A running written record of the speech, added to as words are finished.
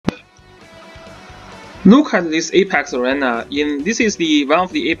Look at this Apex arena. This is the one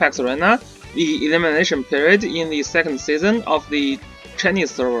of the Apex arena, the elimination period in the second season of the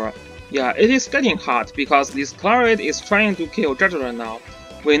Chinese server. Yeah, it is getting hot because this Clarett is trying to kill Juggler now.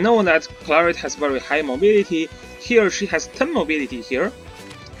 We know that Clarett has very high mobility. Here she has 10 mobility here,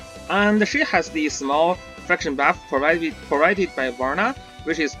 and she has the small fraction buff provided by Varna,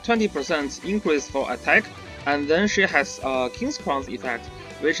 which is 20% increase for attack, and then she has King's Crown's effect,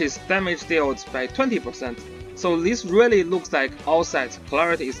 which is damage dealt by 20%. So this really looks like all set.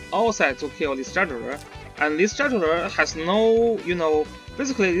 Clarett is all set to kill this Juggler, and this Juggler has no,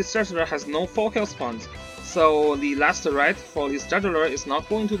 basically this Juggler has no 4 kills point. So the last right for this Juggler is not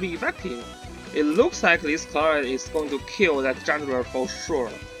going to be effective. It looks like this Clarett is going to kill that Juggler for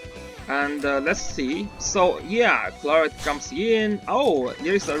sure. And let's see. So yeah, Clarett jumps in. Oh,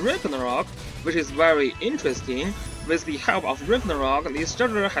 there is a Ragnarok, which is very interesting. With the help of Ragnarok, this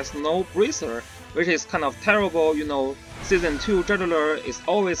Juggler has no Bracer, which is kind of terrible. Season 2 Juggler is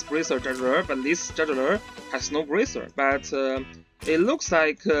always Bracer Juggler, but this Juggler has no Bracer. But it looks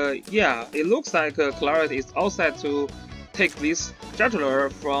like, Clarett is all set to take this Juggler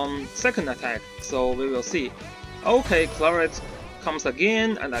from second attack. So we will see. Okay, Clarett comes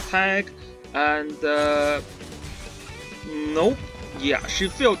again and attack, and nope. Yeah, she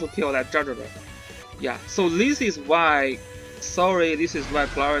failed to kill that Juggler. Yeah, so this is why, this is why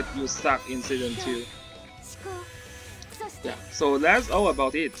Clarett, you suck in season 2. Yeah, so that's all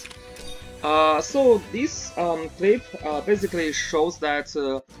about it. So this clip basically shows that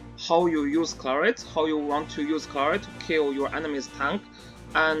how you use Clarett, how you want to use Clarett to kill your enemy's tank,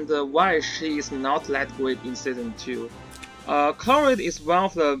 and why she is not that great in season 2. Clarett is one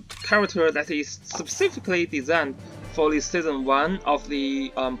of the characters that is specifically designed for the season 1 of the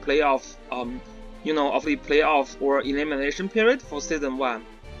playoff, of the playoff or elimination period for season 1.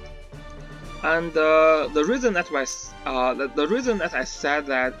 And the reason that I said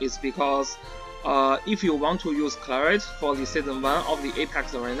that is because if you want to use Clarett for the season 1 of the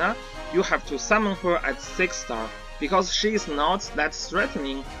Apex arena, you have to summon her at 6 star because she is not that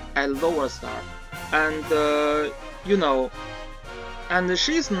threatening at lower star, and and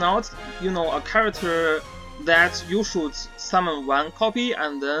she's not a character that you should summon 1 copy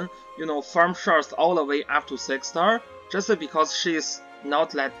and then farm shards all the way up to 6 star just because she's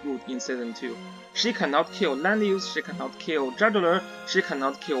not that good in season 2. She cannot kill Langrisser, she cannot kill Juggler, she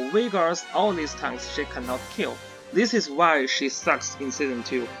cannot kill Veigar's, all these tanks she cannot kill. This is why she sucks in season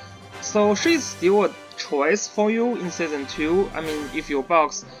 2. So she's still a choice for you in season 2. I mean, if your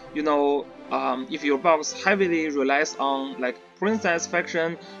box, if your box heavily relies on like Princess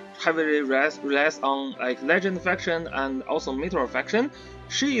faction, heavily relies on like Legend faction and also Meteor faction,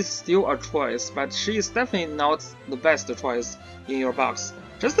 she is still a choice, but she is definitely not the best choice in your box.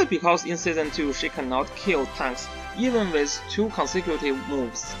 Just because in season 2 she cannot kill tanks even with 2 consecutive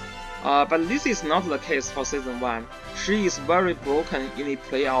moves. But this is not the case for season 1. She is very broken in the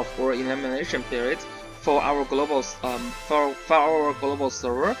playoff or elimination period for our global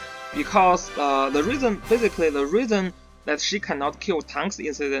server, because the reason that she cannot kill tanks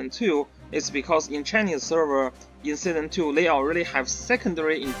in season 2 is because in Chinese server in season 2 they already have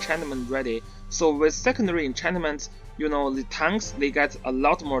secondary enchantment ready. So with secondary enchantment, the tanks, they get a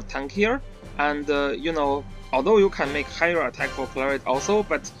lot more tankier, and although you can make higher attack for Clarett also,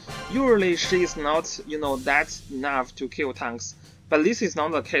 but usually she is not that enough to kill tanks. But this is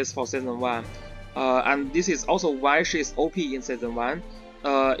not the case for season 1, and this is also why she is OP in season 1.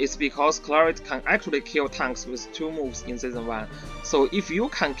 It's because Clarett can actually kill tanks with 2 moves in season 1. So if you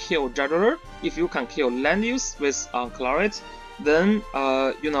can kill Juggler, if you can kill Langrisser with Clarett, then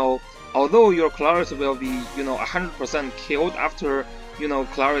although your Clarett will be 100% killed after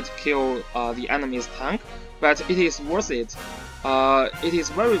Clarett kill the enemy's tank, but it is worth it. It is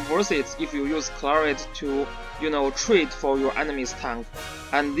very worth it if you use Clarett to trade for your enemy's tank,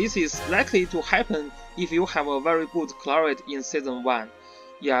 and this is likely to happen if you have a very good Clarett in season 1.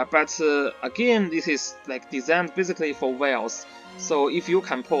 Yeah, but again, this is like designed basically for whales. So if you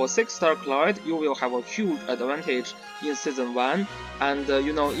can pull a 6-star Clarett, you will have a huge advantage in season 1. And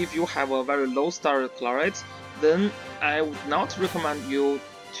if you have a very low star Clarett, then I would not recommend you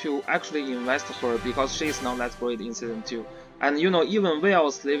to actually invest her because she is not that great in season 2. And even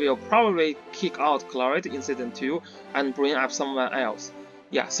whales, they will probably kick out Clarett in season 2 and bring up someone else.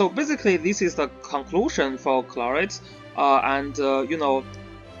 Yeah, so basically this is the conclusion for Clarett,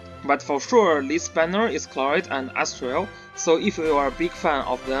 but for sure this banner is Clarett and Astral, so if you are a big fan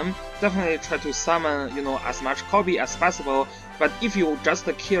of them, definitely try to summon as much copy as possible. But if you just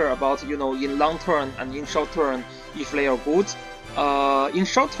care about in long term and in short term if they are good, in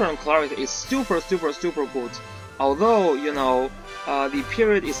short term, Clarett is super good. Although, you know, the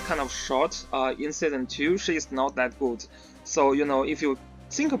period is kind of short in season 2, she is not that good. So, you know, if you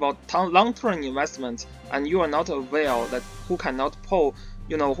think about long-term investment and you are not aware that who cannot pull,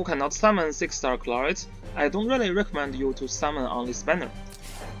 you know, who cannot summon 6-star Clarett, I don't really recommend you to summon on this banner.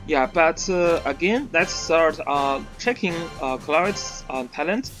 Yeah, but again, let's start checking Clarett's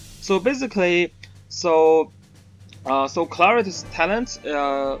talent. So basically, so Clarett's talent,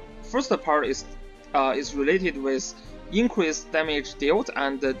 first part is related with increased damage dealt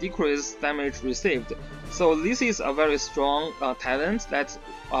and decreased damage received. So this is a very strong talent that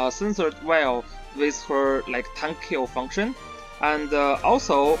censored well with her like tank kill function. And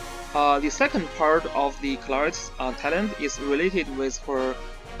also, the second part of the Clarett's talent is related with her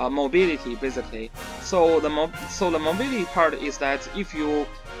mobility, basically. So the mobility part is that if you,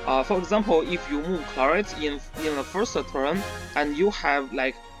 for example, if you move Clarett in the first turn and you have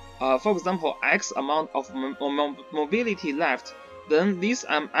like, for example, X amount of mobility left, then this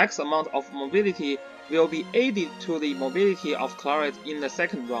X amount of mobility will be added to the mobility of Clarett in the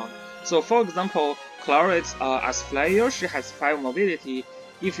second round. So for example, Clarett as Flyer, she has 5 mobility.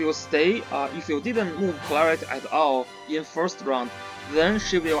 If you stay, if you didn't move Clarett at all in first round, then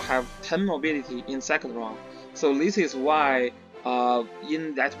she will have 10 mobility in second round. So this is why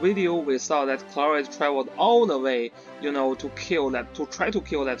in that video we saw that Clarett traveled all the way, you know, to try to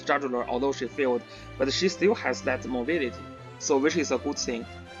kill that jugular, although she failed, but she still has that mobility, so which is a good thing.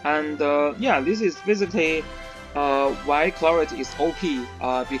 And yeah, this is basically why Clarett is OP,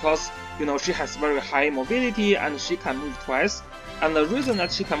 because you know she has very high mobility and she can move twice. And the reason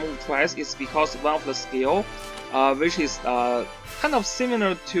that she can move twice is because one of the skill, which is kind of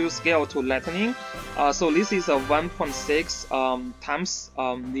similar to skill to lightning. So this is a 1.6 times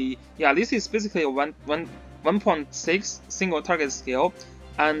this is basically a 1.6 single target skill.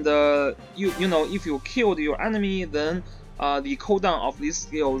 And you know, if you killed your enemy, then the cooldown of this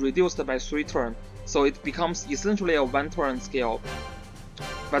skill reduced by 3 turns. So it becomes essentially a 1-turn skill.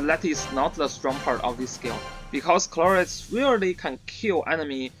 But that is not the strong part of this skill, because Clarett rarely can kill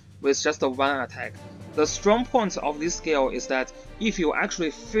enemy with just one attack. The strong point of this skill is that if you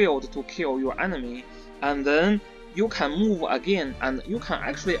actually failed to kill your enemy, and then you can move again and you can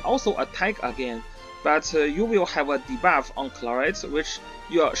actually also attack again, but you will have a debuff on Clarett, which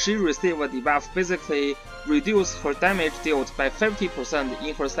she receive a debuff, basically reduce her damage dealt by 50%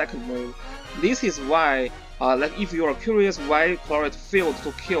 in her second move. This is why, like if you are curious why Clarett failed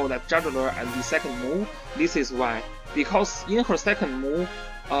to kill that jugular at the second move, this is why. Because in her second move,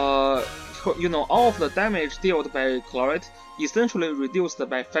 you know, all of the damage dealt by Clarett essentially reduced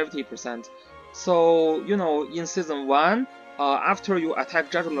by 50%. So, you know, in season 1, after you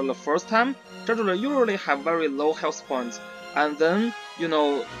attack jugular the first time, jugular usually have very low health points, and then, you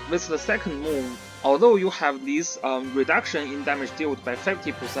know, with the second move, although you have this reduction in damage dealt by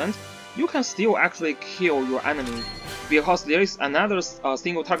 50%, you can still actually kill your enemy, because there is another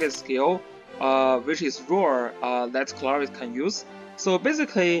single target skill, which is Roar, that Clarett can use. So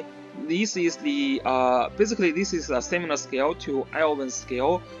basically, this is a similar skill to Elven's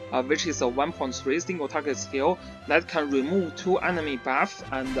skill, which is a 1.3 single target skill that can remove 2 enemy buffs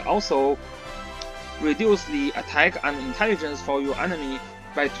and also reduce the attack and intelligence for your enemy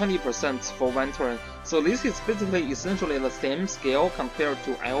by 20% for 1 turn. So this is basically essentially the same skill compared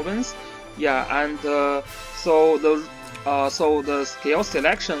to Elven's. Yeah, and so the skill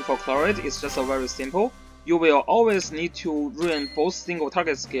selection for Clarett is just very simple. You will always need to run both single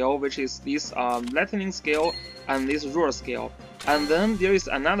target skill, which is this lightning skill and this roar skill. And then there is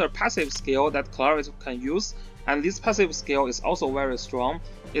another passive skill that Clarett can use, and this passive skill is also very strong.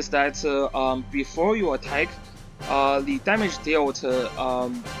 Is that before you attack, the damage dealt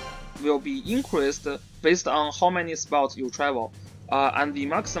will be increased based on how many spots you travel, and the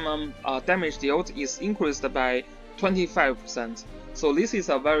maximum damage dealt is increased by 25%. So this is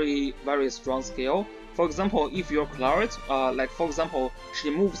a very strong skill. For example, if your Clarett, like for example, she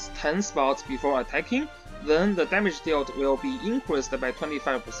moves 10 spots before attacking, then the damage dealt will be increased by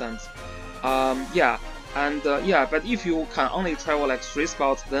 25%. Yeah, and yeah, but if you can only travel like 3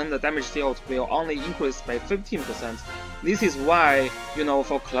 spots, then the damage dealt will only increase by 15%. This is why, you know,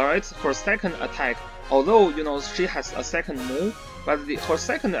 for Clarett, her second attack, although, you know, she has a second move, but her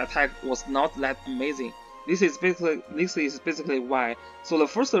second attack was not that amazing. This is basically why. So the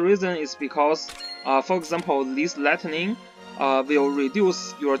first reason is because, for example, this lightning, will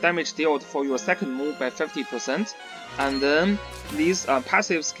reduce your damage dealt for your second move by 50%, and then this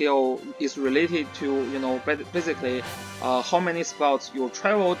passive skill is related to, you know, basically how many spots you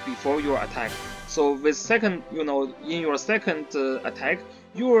traveled before your attack. So with second, you know, in your second attack,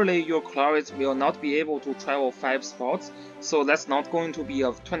 usually your Clarett will not be able to travel 5 spots, so that's not going to be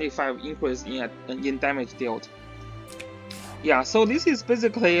a 25 increase in damage dealt. Yeah, so this is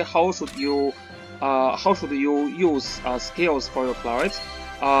basically how should you use skills for your Clarett.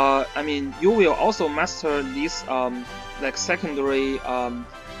 I mean, you will also master this like secondary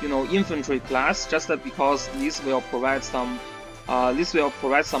you know, infantry class, just because this will provide some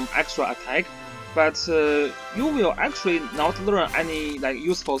extra attack. But you will actually not learn any like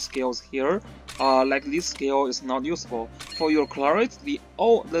useful skills here. Like this skill is not useful for your Clarett.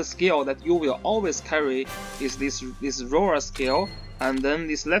 The skill that you will always carry is this roar skill, and then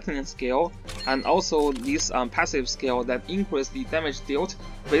this lightning skill, and also this passive skill that increase the damage dealt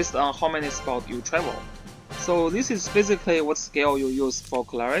based on how many spots you travel. So this is basically what skill you use for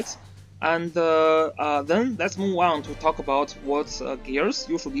Clarett. And then let's move on to talk about what gears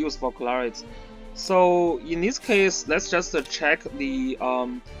you should use for Clarett. So in this case, let's just check the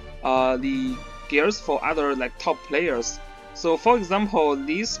gears for other like top players. So for example,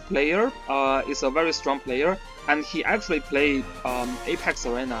 this player is a very strong player, and he actually played Apex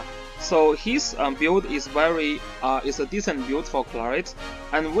Arena. So his build is a decent build for Clarett,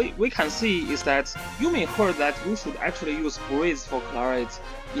 and we can see is that you may heard that you should actually use Breeze for Clarett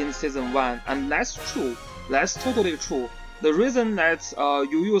in Season 1, and that's true. That's totally true. The reason that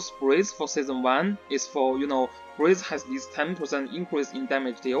you use Breeze for Season 1 is for, you know, Breeze has this 10% increase in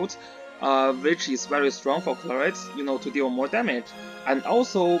damage dealt, which is very strong for Clarett, you know, to deal more damage. And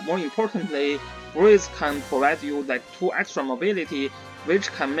also, more importantly, Breeze can provide you like 2 extra mobility,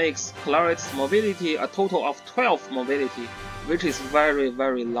 which can make Clarett's mobility a total of 12 mobility, which is very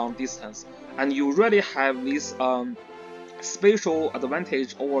long distance. And you really have this spatial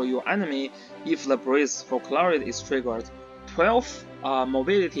advantage over your enemy if the Breeze for Clarett is triggered. 12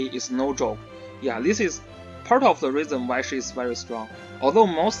 mobility is no joke. Yeah, this is part of the reason why she is very strong. Although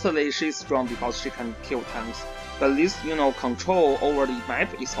mostly she is strong because she can kill tanks, but this, you know, control over the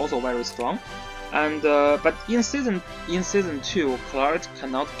map is also very strong. And but in season 2, Clarett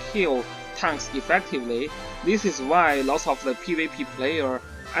cannot kill tanks effectively. This is why lots of the PvP player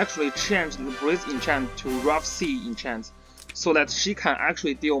actually changed the Breeze enchant to Rough Sea enchant, so that she can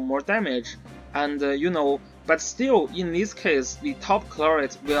actually deal more damage. And you know, but still in this case, the top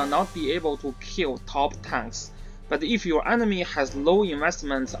Clarett will not be able to kill top tanks. But if your enemy has low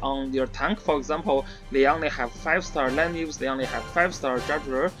investment on their tank, for example, they only have 5-star Langrisser, they only have 5-star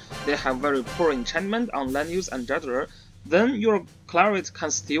Juggler, they have very poor enchantment on Langrisser and Juggler, then your Clarett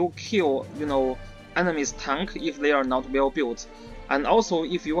can still kill, you know, enemy's tank if they are not well built. And also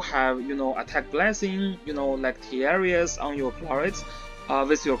if you have, you know, attack blessing, you know, like T-areas on your Clarett,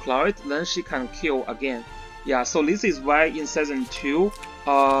 with your Clarett, then she can kill again. Yeah, so this is why in Season 2,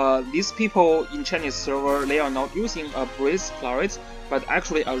 these people in Chinese server, they are not using a Breeze Clarett, but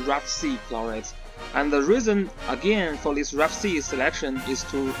actually a Rough Sea Clarett. And the reason, again, for this Rough Sea selection is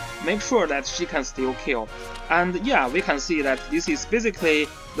to make sure that she can still kill. And yeah, we can see that this is basically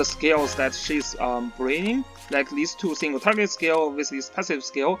the skills that she's bringing, like these 2 single target skill with this passive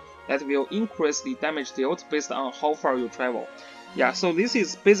skill that will increase the damage dealt based on how far you travel. Yeah, so this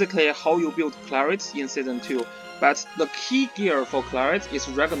is basically how you build Clarett in Season 2. But the key gear for Clarett is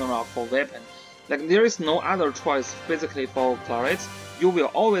Ragnarok for weapon. Like there is no other choice basically for Clarett. You will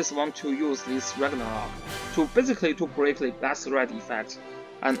always want to use this Ragnarok to basically to break the Lacerite effect.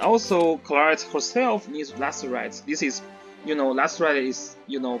 And also Clarett herself needs Lacerite. This is, you know, Lacerite is,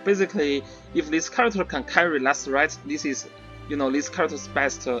 you know, basically if this character can carry Lacerite, this is, you know, this character's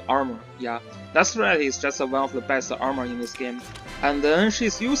best armor. Yeah, Lacerite is just one of the best armor in this game. And then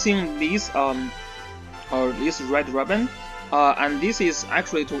she's using this this red ribbon, and this is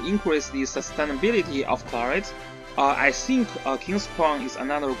actually to increase the sustainability of Clarett. I think King's Crown is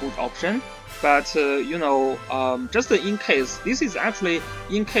another good option, but you know, just in case, this is actually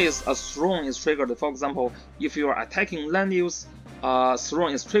in case a Zlong is triggered. For example, if you are attacking Langrisser,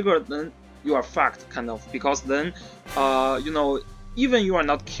 Zlong is triggered, then you are fucked, kind of, because then you know, even you are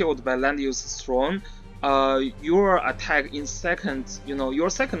not killed by Langrisser's Zlong, your attack in second, you know, your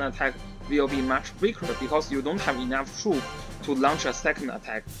second attack will be much weaker because you don't have enough troop to launch a second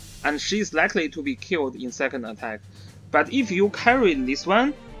attack, and she is likely to be killed in second attack. But if you carry this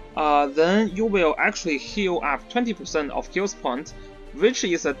one, then you will actually heal up 20% of health point, which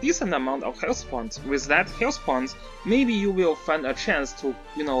is a decent amount of health points. With that health point, maybe you will find a chance to,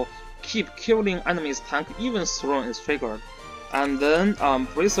 you know, keep killing enemy's tank even Zlong is triggered. And then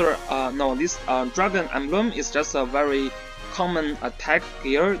Bracer, no, this Dragon Emblem is just a very common attack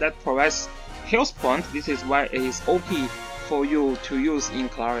gear that provides health point. This is why it is OP for you to use in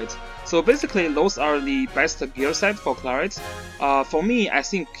Clarett. So basically, those are the best gear set for Clarett. For me, I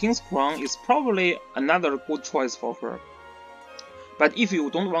think King's Crown is probably another good choice for her. But if you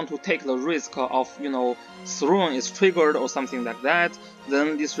don't want to take the risk of, Zlong is triggered or something like that,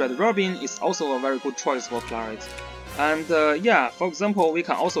 then this Red Robin is also a very good choice for Clarett. And yeah, for example, we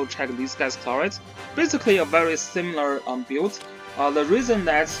can also check this guy's Clarett. Basically a very similar build. The reason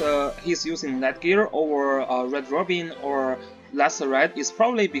that he's using Netgear over Red Robin or Langrisser is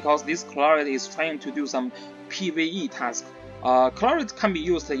probably because this Clarett is trying to do some PvE task. Clarett can be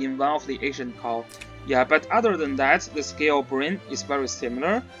used in one of the Asian call. Yeah, but other than that, the scale brain is very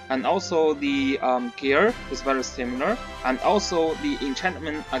similar, and also the gear is very similar, and also the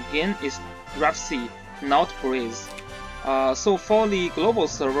enchantment again is Rough Sea, not Breeze. So for the global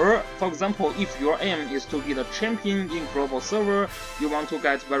server, for example, if your aim is to be the champion in global server, you want to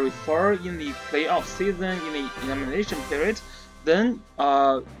get very far in the playoff season, in the elimination period, then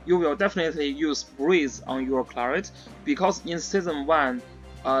you will definitely use Breeze on your Clarett, because in season 1,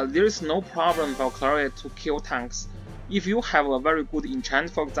 there is no problem for Clarett to kill tanks. If you have a very good enchant,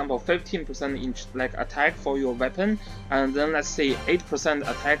 for example 15% attack for your weapon, and then let's say 8%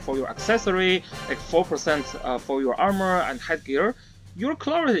 attack for your accessory, like 4% for your armor and headgear, your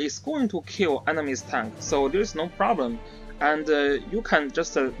Clarett is going to kill enemy's tank, so there is no problem. And you can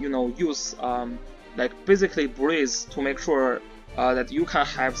just use basically Breeze to make sure that you can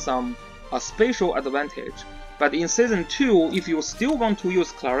have some spatial advantage. But in season 2, if you still want to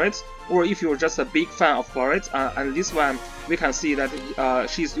use Clarett, or if you're just a big fan of Clarett, and this one we can see that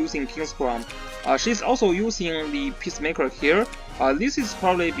she's using King's Crown. She's also using the Peacemaker here. This is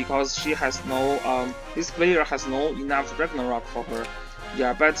probably because she has no, this player has no enough Ragnarok for her.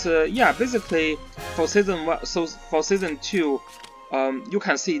 Yeah, but yeah, basically for season 1, so for season 2, you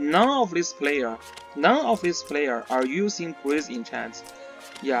can see none of these players are using Breeze enchant.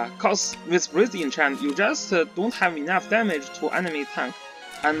 Yeah, cause with Breeze enchant, you just don't have enough damage to enemy tank.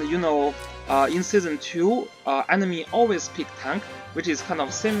 And in season 2, enemy always pick tank, which is kind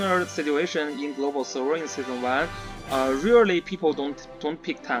of similar situation in global server in season 1. Rarely people don't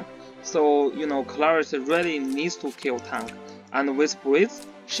pick tank. So Clarett really needs to kill tank. And with Breeze,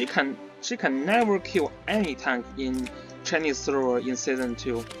 she can never kill any tank in Chinese server in season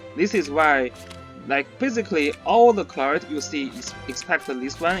 2. This is why, basically all the Clarett you see except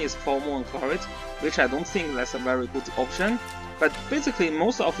this one is full moon Clarett, which I don't think that's a very good option. But basically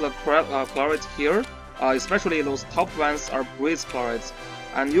most of the Clarett here, especially those top ones, are Breeze Clarett.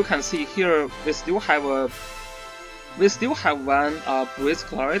 And you can see here we still have one Breeze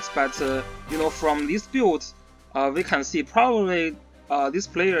Clarett, but from this build, we can see probably this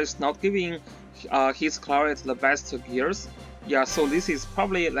player is not giving his Clarett the best gears. Yeah, so this is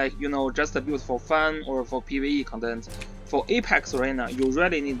probably just a build for fun or for PvE content. For Apex Arena, you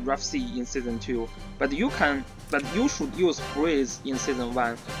really need Rough Sea in season 2, but you should use Breeze in season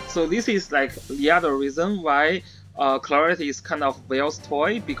 1. So this is the other reason why Clarett is kind of Whale's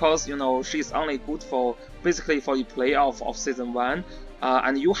toy, because she's only good for basically for the playoff of season 1,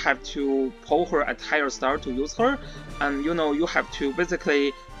 and you have to pull her at higher star to use her, and you have to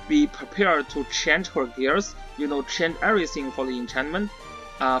basically be prepared to change her gears, change everything for the enchantment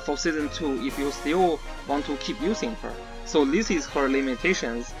for season 2 if you still want to keep using her. So this is her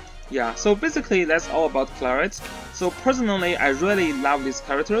limitations. Yeah, so basically that's all about Clarett. So personally, I really love this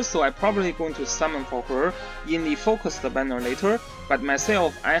character, so I'm probably going to summon for her in the focused banner later. But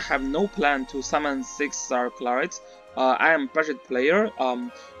myself, I have no plan to summon 6-star Clarett. I am budget player.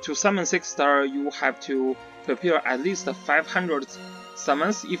 To summon 6-star, you have to prepare at least 500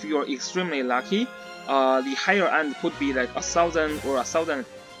 summons if you're extremely lucky. The higher end could be 1,000 or 1,000,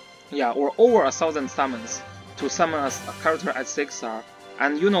 yeah, or over 1,000 summons to summon a character at 6-star.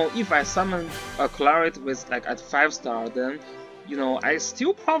 And if I summon a Clarett with at 5-star, then I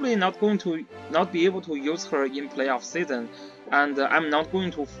still probably not be able to use her in playoff season, and I'm not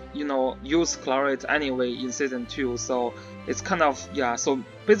going to use Clarett anyway in season 2. So it's kind of, yeah. So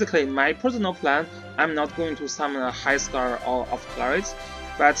basically, my personal plan, I'm not going to summon a high star of Clarett.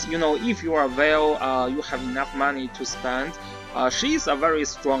 But if you are you have enough money to spend. She is a very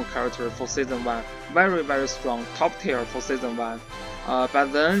strong character for season 1, very very strong, top tier for season 1.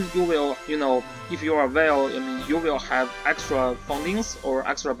 But then you will, if you are you will have extra fundings or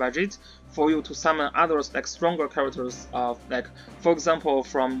extra budget for you to summon others stronger characters. For example,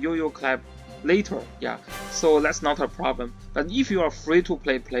 from Yo-Yo Club later. Yeah, so that's not a problem. But if you are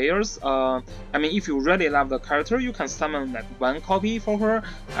free-to-play players, I mean, if you really love the character, you can summon like 1 copy for her,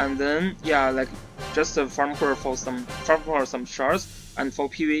 and then yeah, like just farm her for some shards and for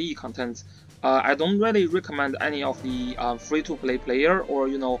PvE content. I don't really recommend any of the free-to-play player or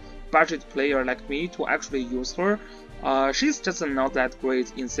budget player like me to actually use her. She's just not that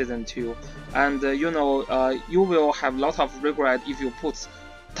great in Season 2, and you will have a lot of regret if you put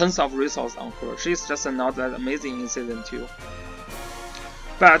tons of resources on her. She's just not that amazing in Season 2.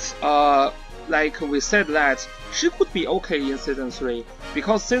 But like we said that she could be okay in Season 3,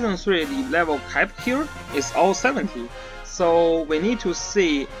 because Season 3 the level cap here is all 70. So we need to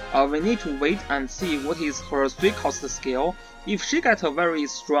see, we need to wait and see what is her 3-cost skill. If she gets a very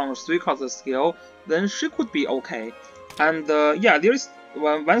strong 3-cost skill, then she could be okay. And yeah, there is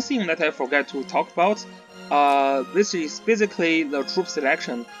one thing that I forgot to talk about. This is basically the troop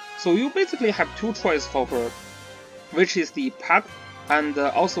selection. So you basically have 2 choices for her, which is the pack and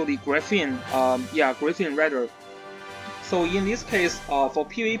also the Griffin, Griffin Raider. So in this case, for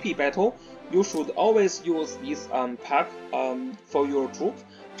PvP battle, you should always use this pack for your troop,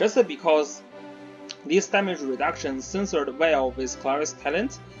 just because this damage reduction censored well with Clarett's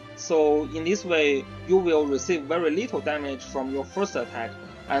talent. So in this way, you will receive very little damage from your first attack,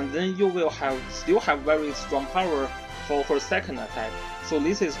 and then you will still have very strong power for her second attack. So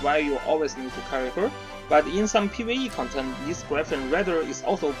this is why you always need to carry her. But in some PvE content, this Griffin Raider is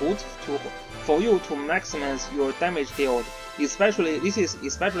also good for you to maximize your damage dealt. This is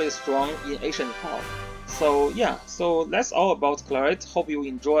especially strong in Ancient Hall. So yeah, so that's all about Clarett. Hope you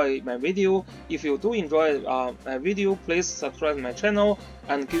enjoy my video. If you do enjoy my video, please subscribe to my channel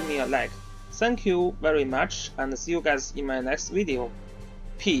and give me a like. Thank you very much, and see you guys in my next video.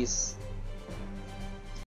 Peace.